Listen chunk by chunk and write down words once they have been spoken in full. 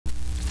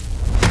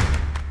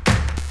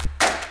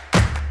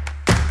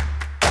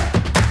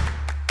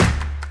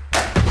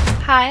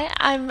Hi,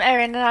 I'm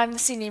Erin and I'm the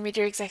Senior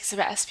Media Executive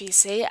at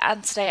SPC,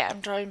 and today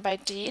I'm joined by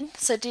Dean.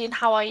 So Dean,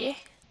 how are you?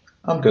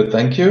 I'm good,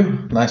 thank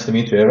you. Nice to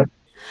meet you, Aaron.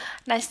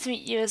 Nice to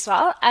meet you as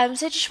well.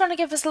 So just want to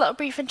give us a little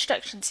brief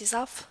introduction to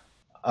yourself?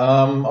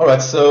 All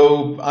right,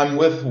 so I'm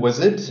with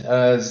Wizard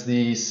as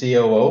the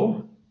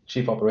COO,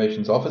 Chief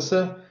Operations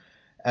Officer,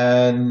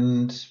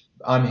 and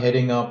I'm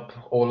heading up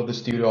all of the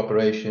studio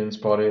operations,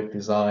 product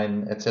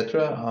design,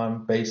 etc.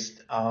 I'm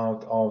based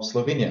out of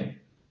Slovenia,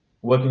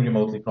 working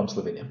remotely from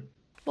Slovenia.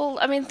 Well,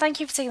 thank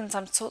you for taking the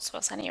time to talk to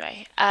us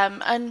anyway.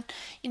 And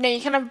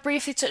you kind of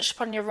briefly touched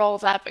upon your role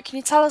there, but can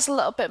you tell us a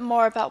little bit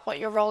more about what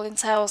your role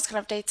entails kind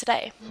of day to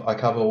day? I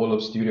cover all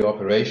of studio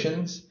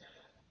operations.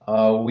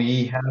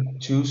 We have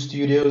two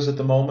studios at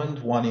the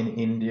moment, one in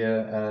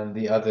India and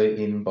the other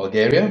in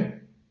Bulgaria.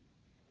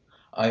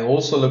 I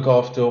also look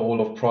after all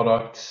of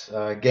product,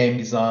 game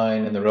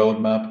design, and the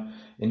roadmap,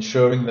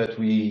 ensuring that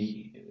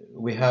we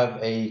have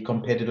a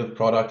competitive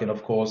product and,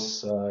 of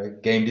course,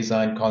 game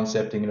design,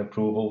 concepting, and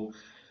approval.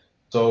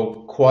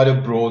 So quite a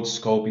broad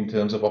scope in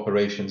terms of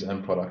operations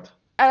and product.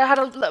 I had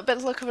a little bit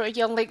of look at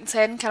you on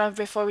LinkedIn kind of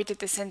before we did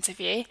this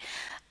interview.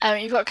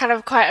 You've got kind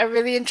of quite a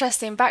really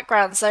interesting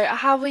background. So,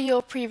 how will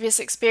your previous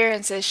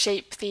experiences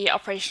shape the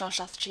operational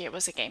strategy at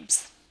Wizard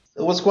Games?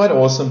 It was quite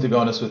awesome, to be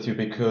honest with you,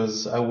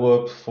 because I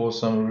worked for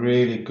some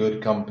really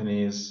good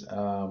companies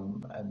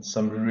and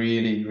some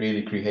really,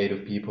 really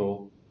creative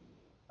people.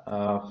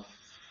 Uh,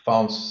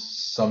 Found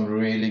some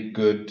really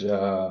good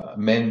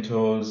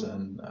mentors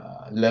and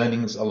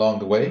learnings along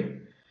the way.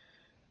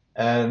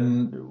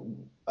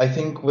 And I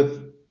think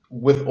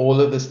with all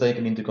of this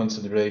taken into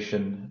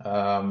consideration,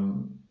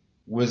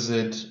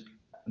 Wizard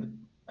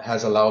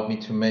has allowed me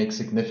to make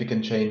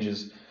significant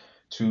changes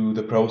to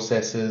the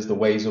processes, the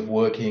ways of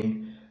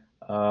working,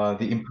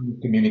 the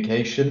improved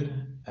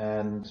communication,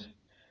 and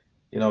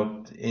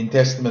in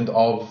testament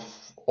of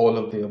all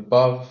of the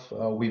above,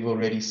 we've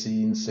already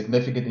seen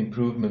significant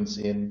improvements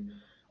in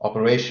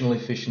operational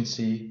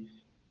efficiency,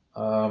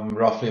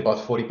 roughly about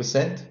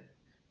 40%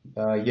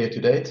 year to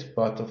date,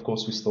 but of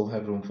course we still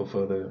have room for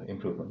further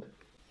improvement.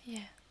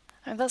 Yeah,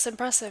 that's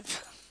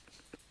impressive.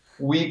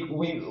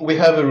 We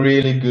have a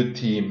really good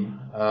team,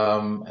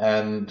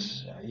 and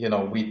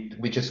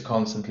we're just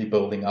constantly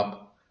building up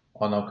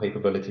on our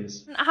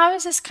capabilities. How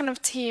is this kind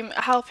of team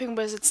helping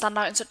Wizards stand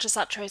out in such a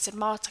saturated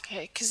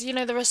market? Because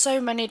there are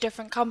so many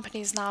different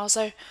companies now,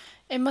 so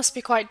it must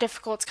be quite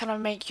difficult to kind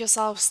of make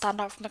yourself stand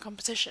out from the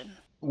competition.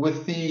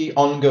 With the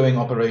ongoing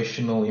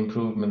operational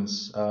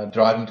improvements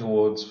driving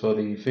towards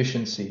further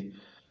efficiency,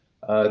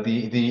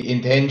 the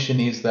intention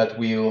is that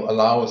we'll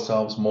allow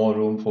ourselves more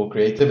room for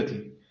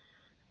creativity.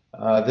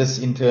 This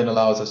in turn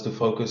allows us to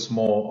focus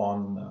more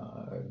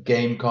on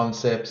game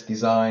concepts,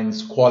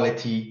 designs,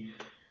 quality,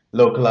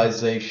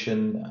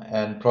 localization,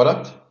 and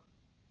product.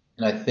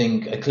 And I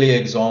think a clear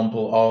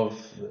example of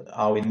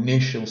our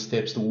initial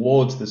steps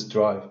towards this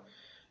drive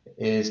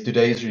is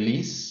today's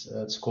release.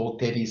 It's called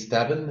Teddy's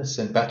Tavern,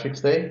 St. Patrick's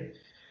Day.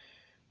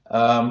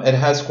 It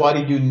has quite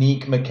a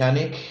unique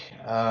mechanic.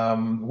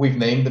 We've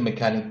named the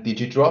mechanic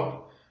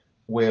DigiDrop,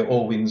 where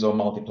all wins are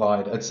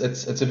multiplied.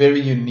 It's a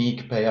very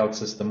unique payout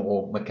system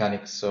or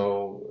mechanic.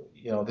 So,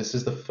 this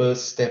is the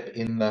first step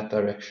in that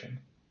direction.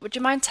 Would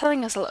you mind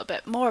telling us a little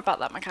bit more about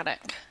that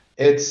mechanic?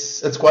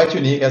 It's quite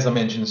unique, as I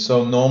mentioned.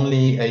 So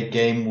normally a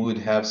game would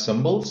have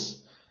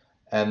symbols,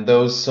 and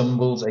those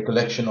symbols, a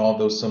collection of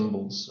those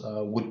symbols,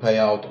 would pay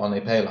out on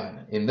a pay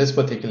line. In this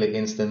particular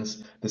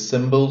instance, the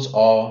symbols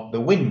are the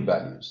win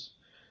values.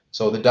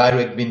 So the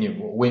direct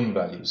win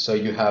values. So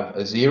you have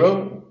a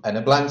zero and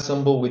a blank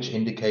symbol, which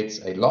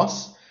indicates a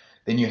loss.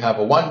 Then you have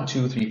a 1,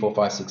 2, 3, 4,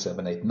 5, 6,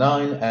 7, 8,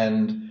 9,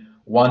 and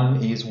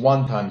 1 is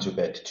 1 times your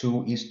bet,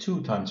 2 is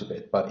 2 times your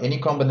bet. But any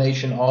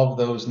combination of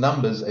those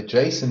numbers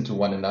adjacent to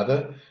one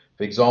another,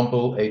 for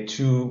example, a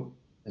 2,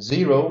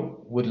 0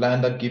 would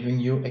land up giving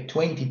you a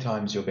 20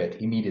 times your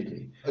bet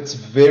immediately. It's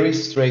very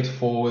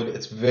straightforward.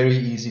 It's very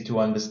easy to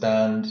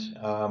understand.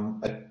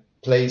 It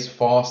plays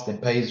fast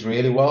and pays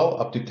really well,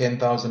 up to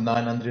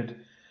 10,900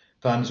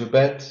 times your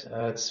bet.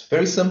 It's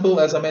very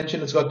simple. As I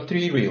mentioned, it's got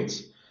 3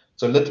 reels.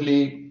 So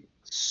literally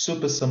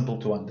super simple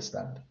to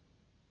understand.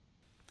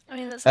 That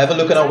Have a sounds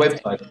look at our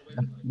exciting.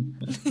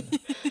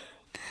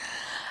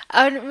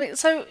 website.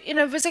 So,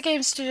 Wizard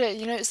Game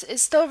Studio,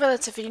 it's still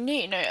relatively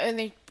new,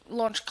 only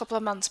launched a couple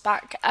of months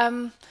back.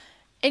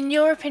 In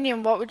your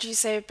opinion, what would you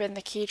say have been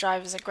the key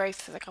drivers of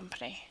growth for the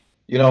company?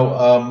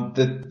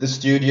 The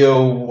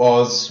studio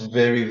was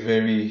very,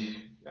 very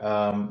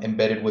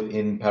embedded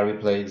within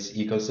Pariplay's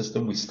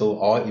ecosystem. We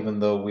still are, even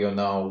though we are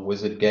now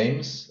Wizard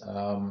Games,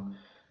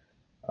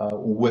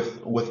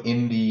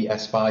 within the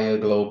Aspire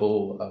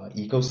global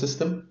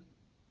ecosystem.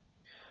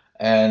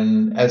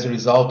 And as a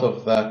result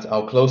of that,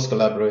 our close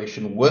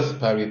collaboration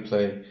with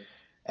Pariplay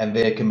and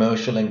their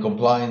commercial and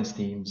compliance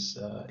teams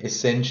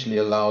essentially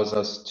allows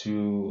us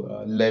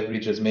to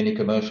leverage as many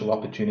commercial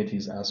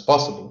opportunities as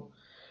possible.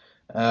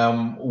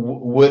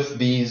 With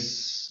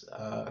these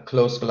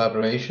close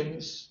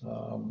collaborations,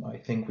 I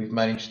think we've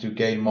managed to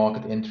gain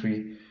market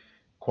entry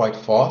quite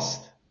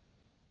fast.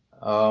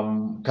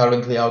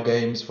 Currently, our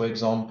games, for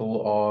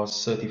example, are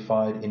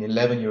certified in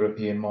 11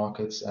 European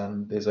markets,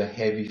 and there's a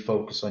heavy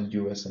focus on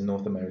US and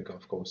North America,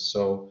 of course.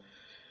 So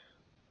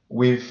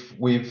we've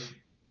we've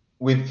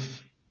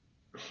we've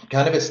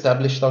kind of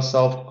established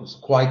ourselves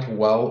quite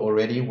well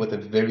already with a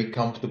very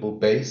comfortable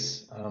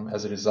base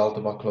as a result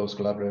of our close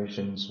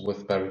collaborations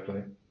with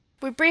Paraguay.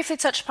 We briefly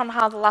touched upon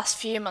how the last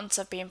few months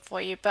have been for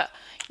you, but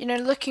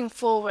looking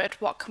forward,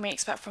 what can we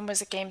expect from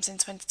Wizard Games in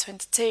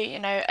 2022?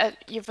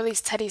 You've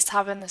released Teddy's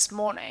Tavern this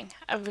morning.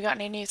 Have we got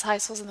any new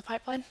titles in the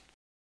pipeline?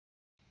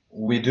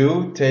 We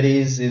do.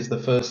 Teddy's is the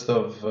first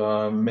of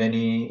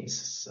many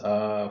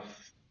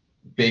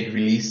big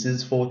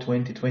releases for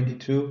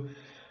 2022.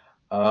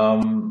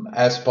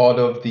 As part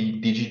of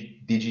the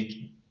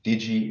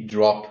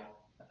DigiDrop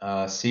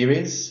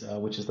series,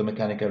 which is the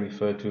mechanic I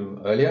referred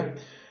to earlier.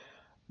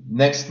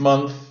 Next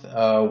month,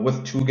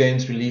 with two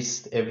games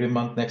released every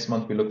month, next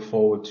month we look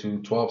forward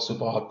to 12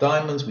 Super Hot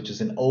Diamonds, which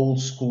is an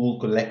old school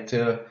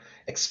collector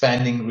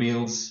expanding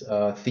reels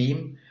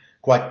theme.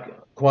 Quite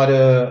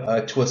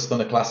a twist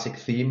on a classic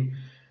theme.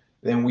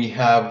 Then we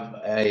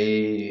have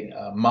a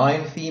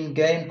mine themed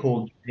game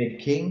called Dead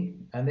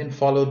King, and then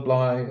followed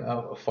by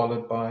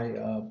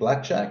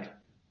Blackjack.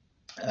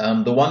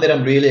 The one that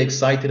I'm really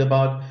excited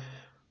about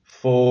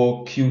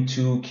for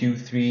Q2,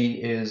 Q3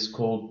 is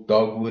called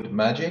Dogwood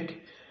Magic,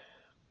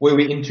 where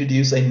we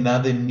introduce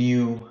another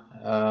new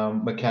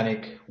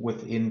mechanic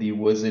within the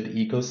Wizard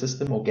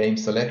ecosystem or game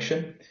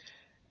selection.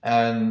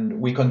 And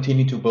we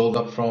continue to build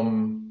up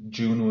from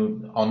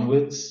June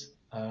onwards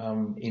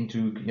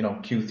into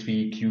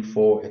Q3,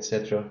 Q4,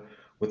 etc.,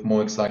 with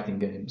more exciting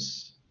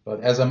games.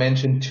 But as I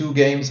mentioned, two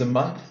games a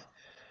month.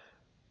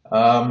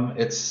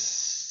 It's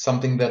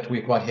something that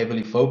we're quite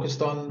heavily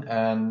focused on,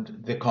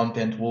 and the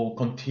content will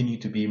continue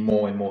to be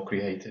more and more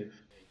creative.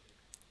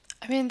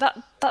 I mean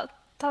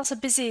that's a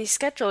busy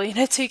schedule,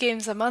 2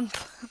 games a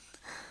month.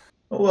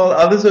 Well,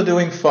 others are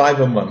doing five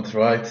a month,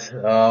 right?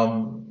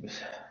 4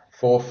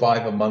 or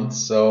 5 a month.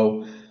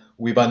 So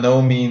we by no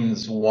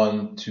means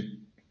want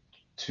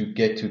to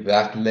get to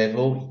that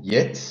level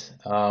yet.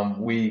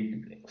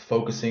 We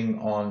focusing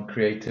on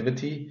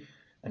creativity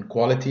and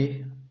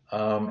quality,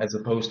 as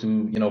opposed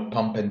to,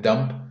 pump and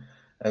dump,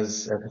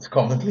 as it's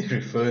commonly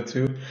referred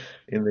to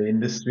in the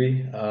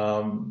industry.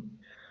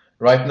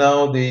 Right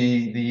now,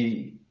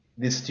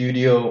 the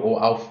studio or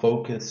our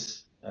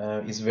focus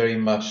is very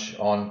much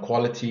on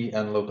quality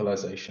and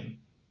localization.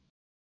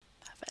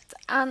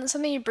 And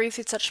something you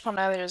briefly touched upon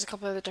earlier is a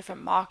couple of the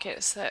different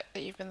markets that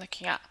you've been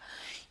looking at.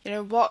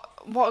 What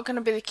are going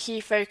to be the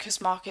key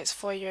focus markets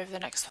for you over the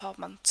next 12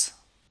 months?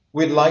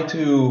 We'd like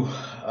to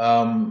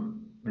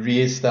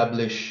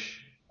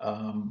reestablish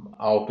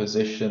our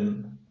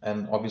position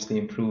and obviously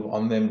improve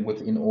on them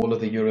within all of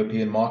the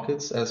European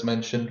markets. As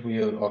mentioned,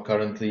 we are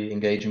currently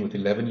engaging with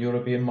 11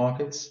 European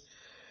markets.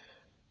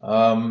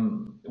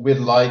 We'd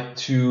like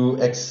to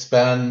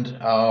expand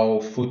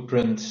our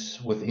footprint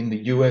within the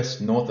US,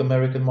 North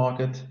American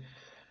market.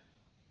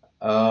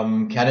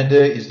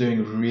 Canada is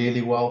doing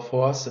really well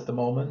for us at the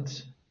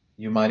moment.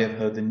 You might have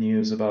heard the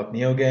news about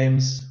Neo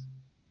Games.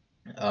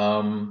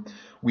 Um,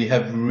 we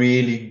have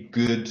really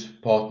good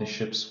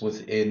partnerships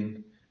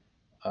within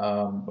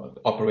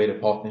operator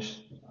partners,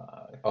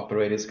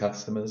 operators,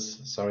 customers,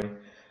 sorry,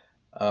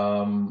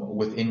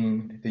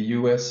 within the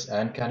US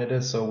and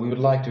Canada. So we would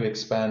like to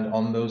expand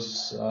on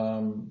those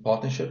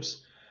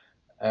partnerships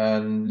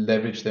and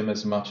leverage them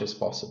as much as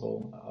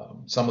possible.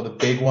 Some of the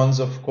big ones,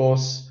 of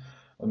course,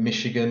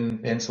 Michigan,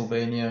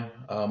 Pennsylvania,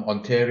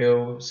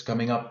 Ontario is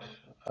coming up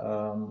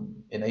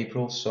in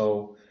April.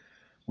 So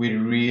we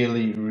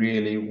really,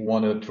 really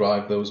want to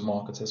drive those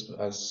markets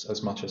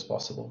as much as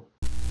possible.